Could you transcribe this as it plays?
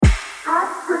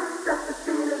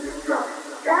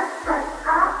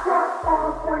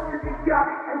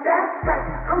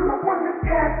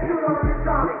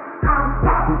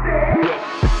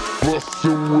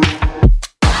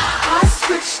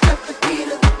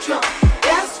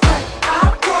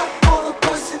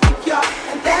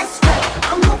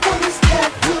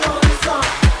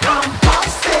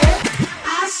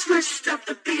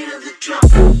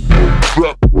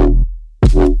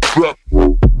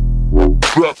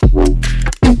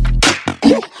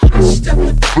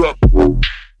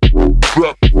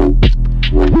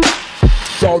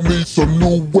Y'all need some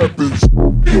new weapons.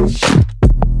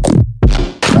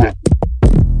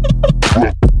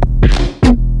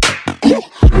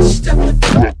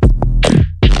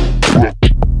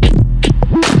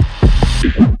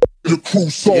 The crew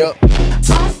song. Yep.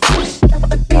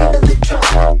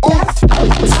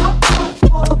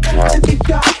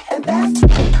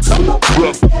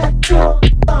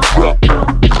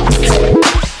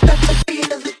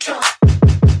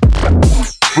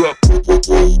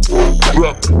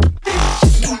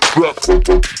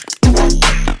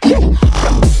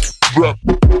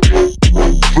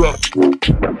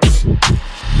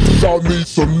 Y'all need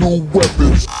some new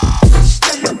weapons.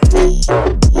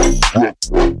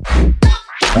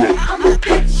 I'm a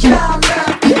bitch, y'all now.